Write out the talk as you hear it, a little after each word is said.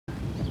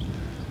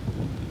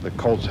the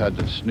Colts had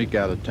to sneak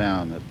out of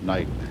town at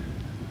night.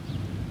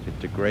 It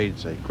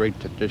degrades a great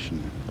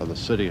tradition of the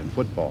city in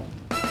football.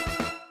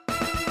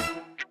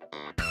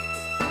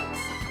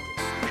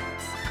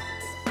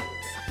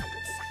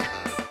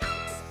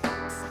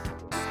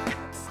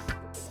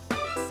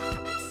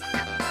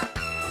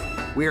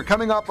 We are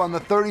coming up on the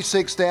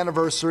 36th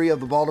anniversary of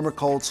the Baltimore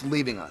Colts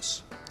leaving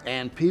us.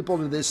 And people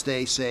to this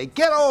day say,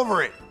 get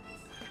over it.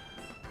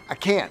 I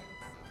can't.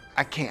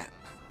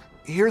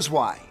 Here's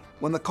why.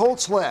 When the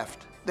Colts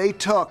left, they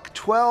took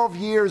 12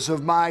 years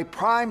of my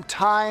prime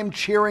time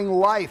cheering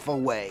life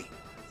away.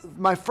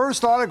 My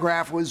first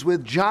autograph was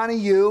with Johnny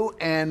U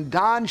and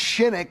Don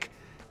Shinnick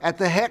at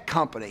the Heck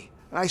Company.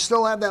 And I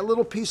still have that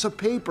little piece of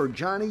paper,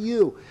 Johnny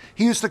U.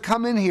 He used to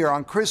come in here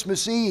on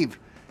Christmas Eve,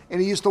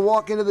 and he used to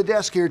walk into the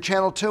desk here at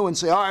Channel 2 and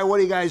say, all right, what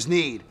do you guys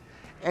need?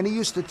 And he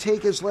used to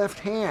take his left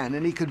hand,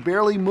 and he could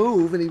barely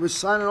move, and he was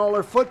signing all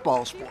their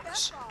footballs for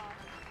us.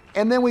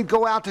 And then we'd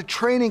go out to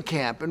training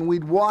camp, and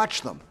we'd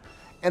watch them.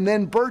 And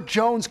then Burt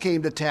Jones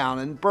came to town,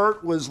 and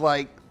Burt was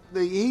like,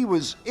 he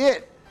was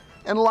it.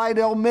 And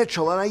Lydell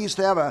Mitchell, and I used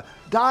to have a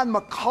Don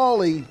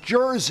McCauley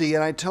jersey,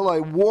 and until I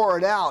wore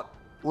it out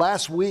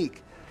last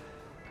week.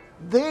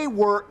 They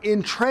were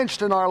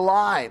entrenched in our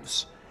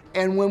lives.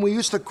 And when we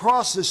used to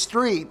cross the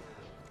street,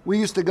 we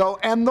used to go,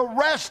 and the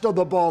rest of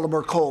the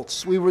Baltimore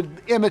Colts. We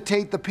would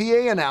imitate the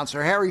PA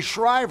announcer, Harry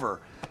Shriver,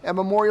 at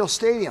Memorial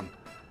Stadium.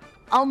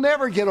 I'll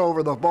never get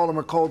over the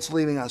Baltimore Colts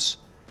leaving us.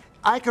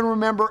 I can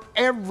remember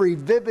every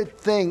vivid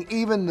thing,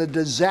 even the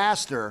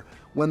disaster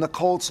when the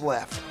Colts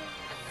left.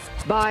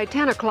 By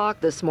 10 o'clock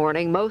this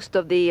morning, most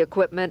of the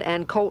equipment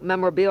and Colt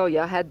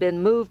memorabilia had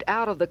been moved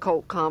out of the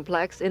Colt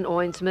complex in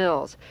Owings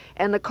Mills,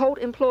 and the Colt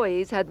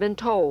employees had been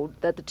told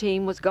that the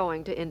team was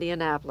going to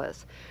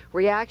Indianapolis.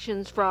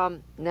 Reactions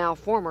from now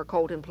former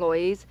Colt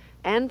employees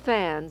and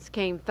fans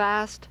came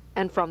fast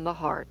and from the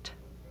heart.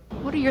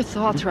 What are your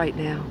thoughts right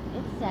now?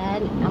 It's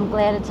sad. I'm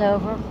glad it's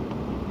over.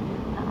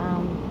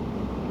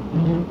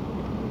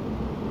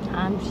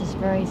 I'm just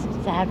very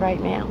sad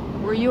right now.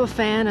 Were you a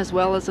fan as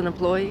well as an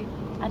employee?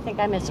 I think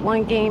I missed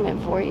one game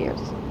in 4 years.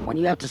 When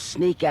you have to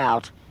sneak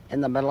out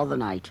in the middle of the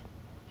night,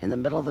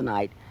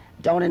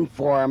 don't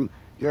inform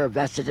your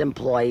vested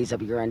employees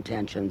of your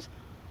intentions.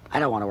 I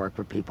don't want to work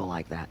for people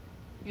like that.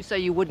 You say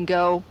you wouldn't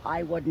go?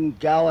 I wouldn't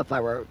go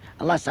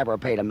unless I were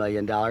paid $1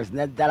 million,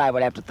 and then I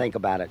would have to think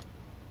about it.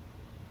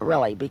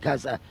 Really,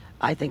 because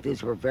I think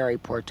these were very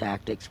poor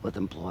tactics with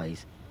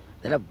employees.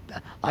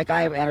 Like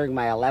I am entering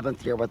my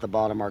 11th year with the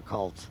Baltimore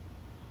Colts,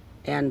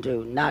 and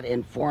to not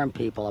inform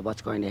people of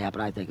what's going to happen,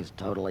 I think is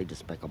totally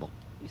despicable.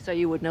 You say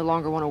you would no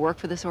longer want to work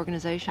for this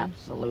organization?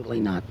 Absolutely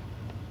not.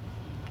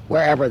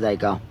 Wherever they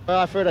go. Well,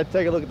 I figured I'd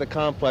take a look at the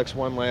complex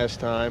one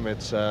last time.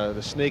 It's the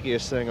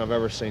sneakiest thing I've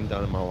ever seen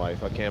done in my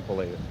life. I can't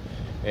believe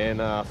it.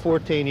 In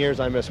 14 years,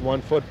 I missed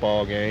one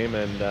football game,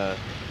 and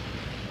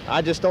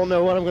I just don't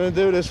know what I'm going to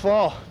do this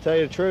fall, to tell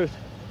you the truth.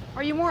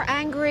 Are you more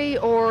angry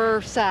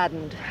or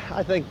saddened?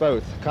 I think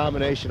both, a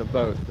combination of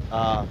both.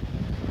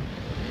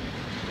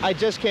 I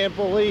just can't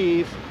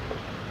believe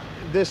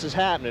this is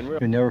happening.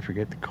 You never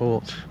forget the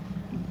Colts.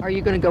 Are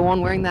you going to go on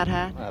wearing that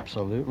hat?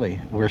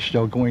 Absolutely. We're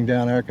still going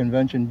down our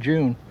convention in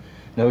June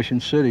in Ocean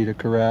City to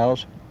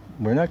Corrals.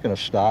 We're not going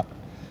to stop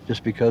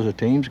just because the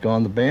team's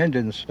gone. The band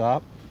didn't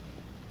stop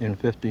in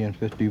 50 and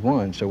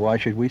 51, so why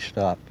should we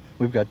stop?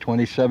 We've got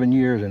 27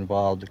 years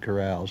involved at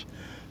Corrals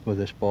with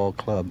this ball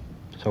club,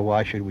 so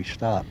why should we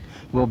stop?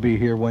 We'll be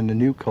here when the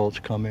new Colts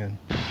come in.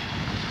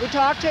 We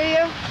talk to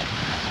you?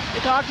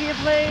 We talk to you,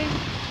 please?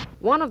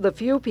 One of the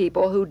few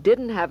people who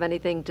didn't have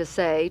anything to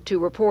say to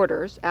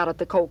reporters out at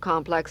the Colt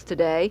complex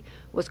today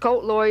was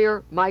Colt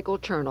lawyer Michael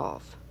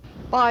Chernoff.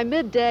 By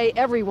midday,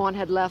 everyone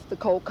had left the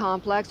Colt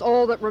complex.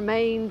 All that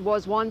remained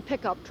was one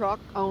pickup truck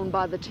owned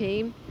by the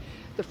team.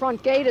 The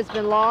front gate has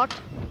been locked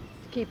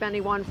to keep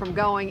anyone from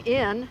going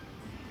in.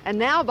 And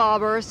now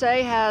Bob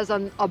Irsay has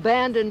an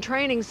abandoned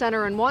training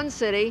center in one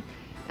city,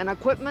 and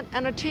equipment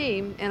and a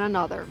team in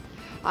another.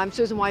 I'm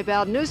Susan White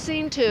Bowden, News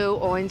Scene 2,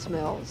 Owings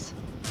Mills.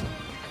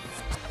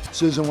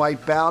 Susan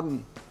White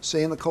Bowden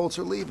saying the Colts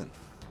are leaving.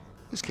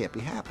 This can't be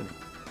happening.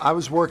 I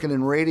was working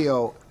in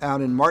radio out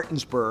in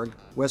Martinsburg,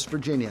 West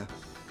Virginia,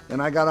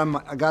 and I got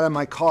in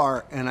my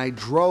car and I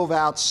drove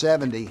out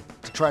 70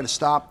 to try to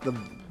stop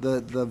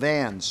the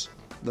vans,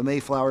 the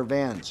Mayflower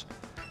vans.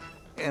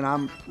 And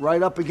I'm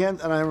right up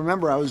against, and I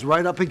remember I was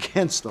right up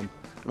against them.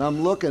 And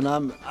I'm looking,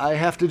 I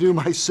have to do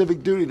my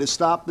civic duty to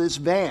stop this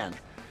van.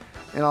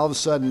 And all of a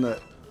sudden,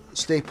 the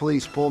state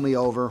police pull me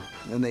over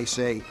and they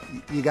say,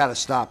 you gotta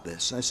stop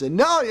this. I said,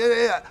 no,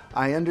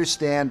 I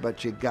understand,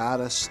 but you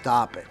gotta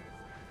stop it.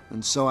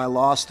 And so I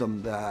lost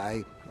them.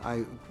 I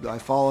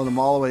followed them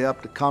all the way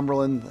up to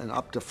Cumberland and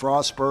up to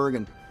Frostburg,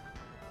 and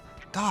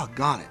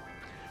doggone it.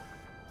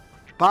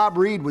 Bob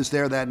Reed was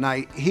there that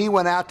night. He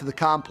went out to the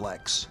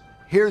complex.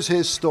 Here's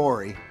his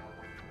story,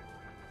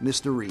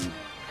 Mr. Reed.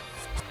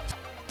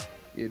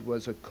 It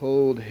was a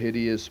cold,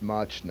 hideous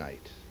March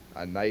night,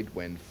 a night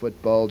when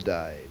football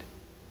died.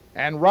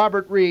 And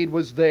Robert Reed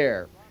was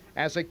there,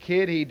 As a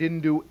kid, he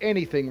didn't do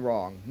anything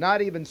wrong,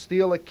 not even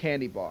steal a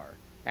candy bar.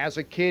 As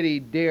a kid, he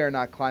dare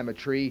not climb a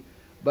tree,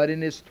 but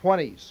in his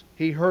 20s,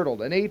 he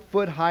hurdled an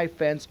 8-foot-high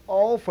fence,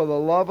 all for the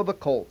love of the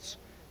Colts.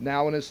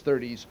 Now in his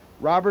 30s,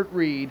 Robert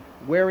Reed,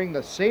 wearing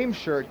the same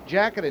shirt,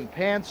 jacket, and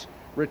pants,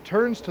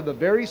 returns to the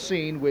very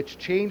scene which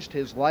changed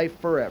his life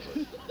forever.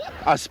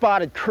 I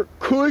spotted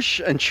Cush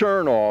and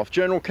Chernoff,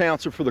 general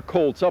counsel for the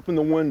Colts, up in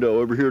the window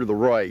over here to the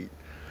right.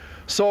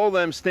 Saw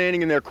them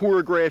standing in there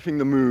choreographing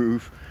the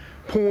move,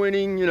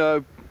 pointing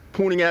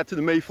out to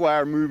the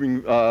Mayflower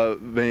moving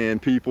van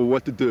people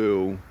what to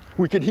do.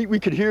 We could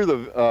hear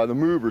the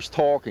movers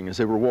talking as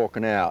they were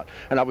walking out,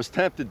 and I was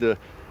tempted to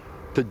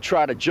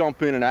try to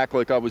jump in and act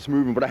like I was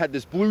moving, but I had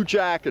this blue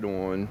jacket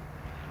on,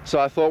 so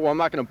I thought, well, I'm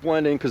not going to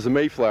blend in because the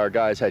Mayflower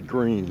guys had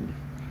green.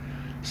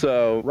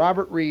 So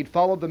Robert Reed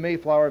followed the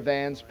Mayflower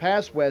vans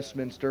past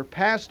Westminster,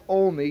 past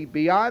Olney,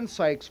 beyond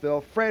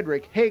Sykesville,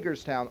 Frederick,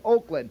 Hagerstown,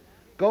 Oakland.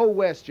 Go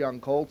west,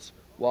 young Colts,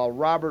 while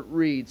Robert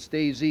Reed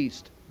stays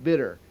east,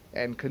 bitter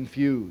and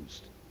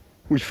confused.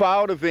 We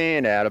followed a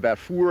van out about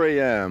 4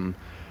 a.m.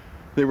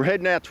 They were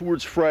heading out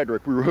towards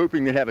Frederick. We were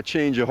hoping they'd have a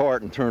change of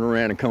heart and turn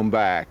around and come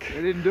back.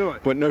 They didn't do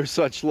it. But no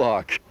such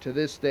luck. To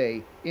this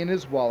day, in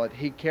his wallet,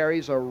 he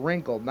carries a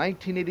wrinkled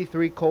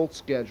 1983 Colts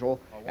schedule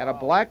and a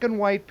black and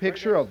white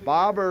picture of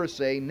Bob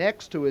Irsay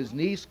next to his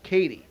niece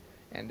Katie.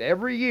 And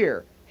every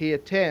year, he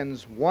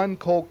attends one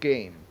Colt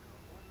game.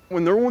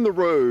 When they're on the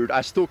road,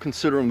 I still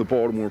consider them the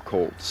Baltimore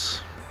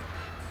Colts.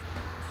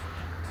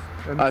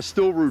 I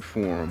still root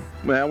for them.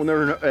 Now, when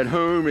they're at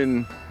home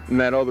in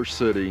that other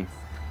city,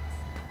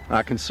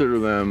 I consider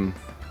them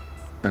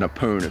an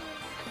opponent.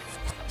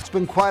 It's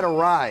been quite a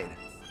ride,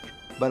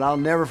 but I'll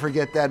never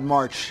forget that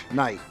March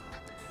night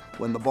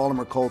when the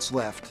Baltimore Colts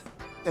left.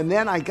 And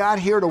then I got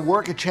here to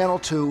work at Channel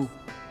 2,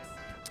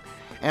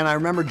 and I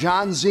remember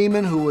John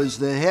Zeman, who was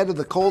the head of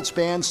the Colts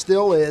band,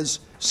 still is,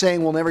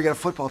 saying we'll never get a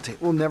football team.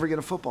 We'll never get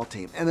a football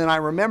team. And then I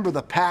remember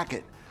the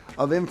packet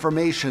of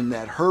information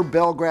that Herb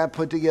Belgrad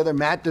put together,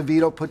 Matt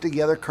DeVito put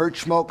together, Kurt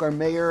Schmoke, our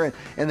mayor,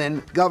 and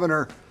then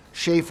Governor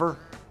Schaefer.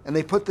 And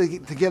they put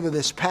together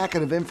this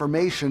packet of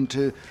information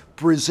to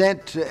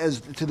present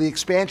to the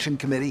expansion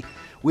committee.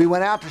 We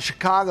went out to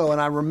Chicago,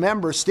 and I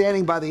remember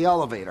standing by the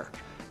elevator,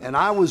 and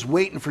I was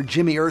waiting for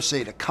Jimmy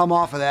Irsay to come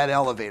off of that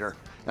elevator.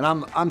 And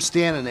I'm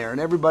standing there, and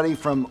everybody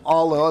from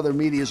all the other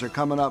medias are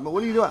coming up. But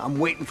what are you doing? I'm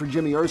waiting for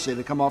Jimmy Irsay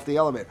to come off the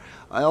elevator.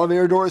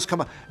 Elevator doors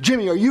come up.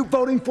 Jimmy, are you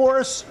voting for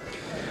us?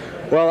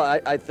 Well,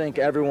 I think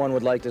everyone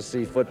would like to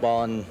see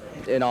football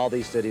in all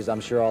these cities.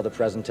 I'm sure all the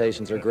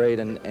presentations are great,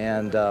 and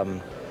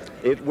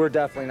we're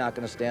definitely not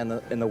going to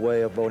stand in the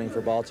way of voting for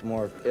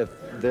Baltimore if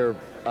their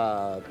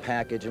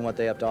package and what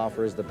they have to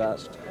offer is the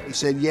best. He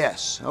said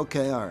yes.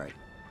 Okay, all right.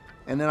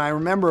 And then I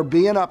remember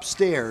being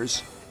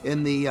upstairs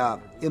in the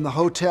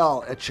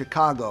hotel at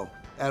Chicago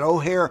at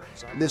O'Hare.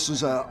 This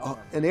was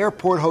an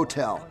airport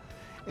hotel,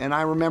 and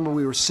I remember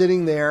we were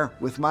sitting there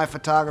with my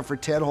photographer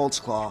Ted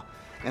Holtzclaw,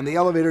 and the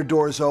elevator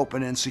doors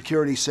open, and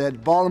security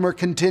said, "Baltimore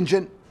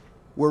contingent,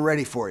 we're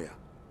ready for you."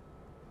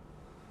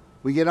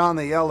 We get on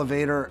the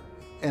elevator,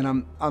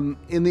 and I'm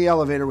in the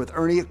elevator with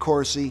Ernie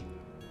Accorsi,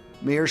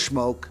 Mayor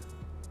Schmoke,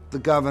 the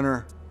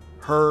governor,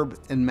 Herb,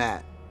 and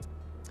Matt.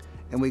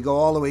 And we go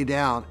all the way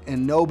down,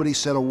 and nobody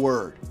said a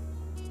word.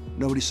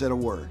 Nobody said a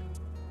word.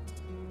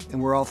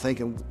 And we're all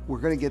thinking, we're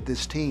going to get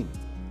this team.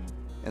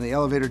 And the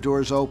elevator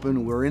doors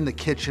open, we're in the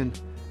kitchen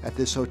at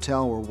this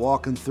hotel, we're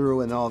walking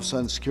through, and all of a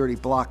sudden security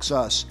blocks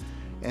us,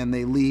 and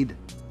they lead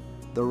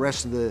the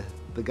rest of the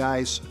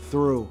guys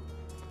through.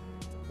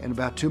 And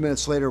about 2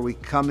 minutes later, we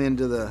come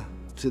into the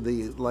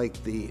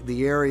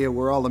area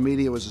where all the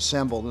media was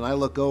assembled, and I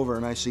look over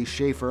and I see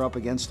Schaefer up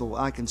against the,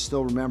 I can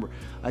still remember,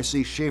 I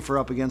see Schaefer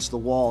up against the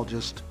wall,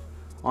 just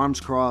arms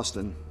crossed,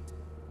 and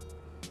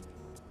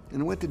it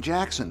went to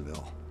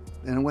Jacksonville,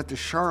 and it went to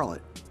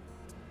Charlotte.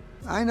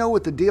 I know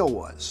what the deal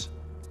was,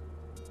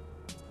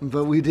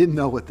 but we didn't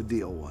know what the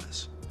deal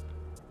was.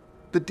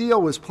 The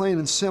deal was plain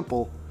and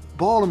simple.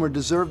 Baltimore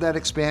deserved that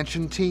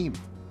expansion team.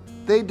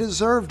 They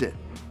deserved it,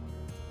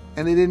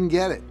 and they didn't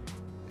get it.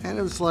 And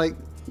it was like,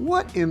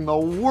 what in the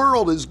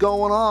world is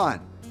going on?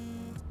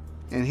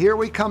 And here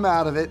we come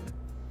out of it.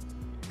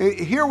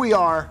 Here we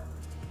are.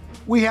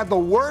 We had the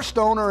worst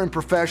owner in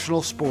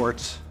professional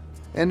sports,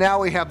 and now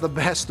we have the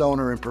best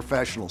owner in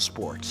professional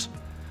sports.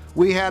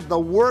 We had the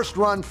worst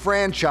run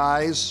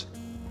franchise,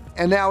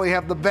 and now we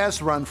have the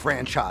best run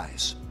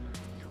franchise.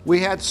 We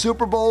had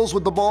Super Bowls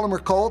with the Baltimore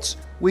Colts.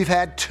 We've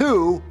had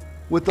 2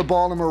 with the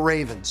Baltimore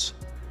Ravens.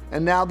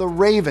 And now the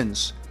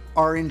Ravens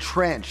are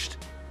entrenched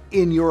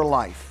in your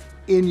life,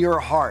 in your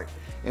heart.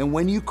 And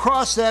when you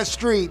cross that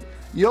street,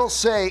 you'll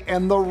say,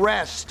 and the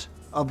rest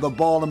of the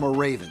Baltimore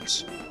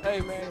Ravens.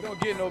 Hey man,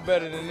 don't get no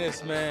better than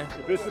this, man.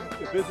 If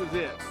this is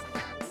it.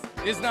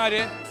 It's not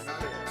it.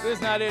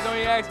 It's not it. Don't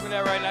even ask me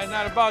that right now. It's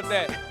not about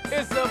that.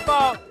 It's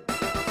about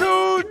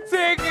 2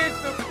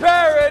 tickets to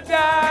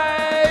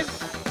paradise.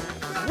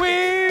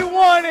 We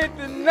want it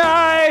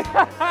tonight.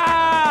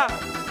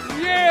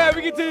 Yeah,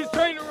 we get to this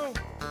training room.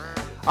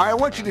 All right, I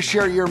want you to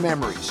share your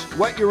memories,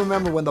 what you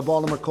remember when the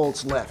Baltimore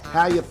Colts left,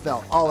 how you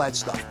felt, all that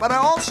stuff. But I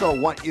also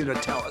want you to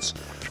tell us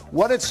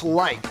what it's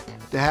like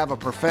to have a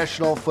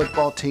professional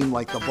football team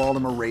like the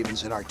Baltimore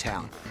Ravens in our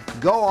town.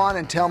 Go on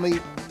and tell me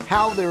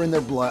how they're in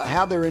their blood,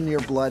 how they're in your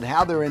blood,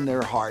 how they're in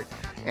their heart,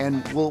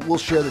 and we'll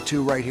share the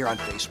two right here on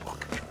Facebook.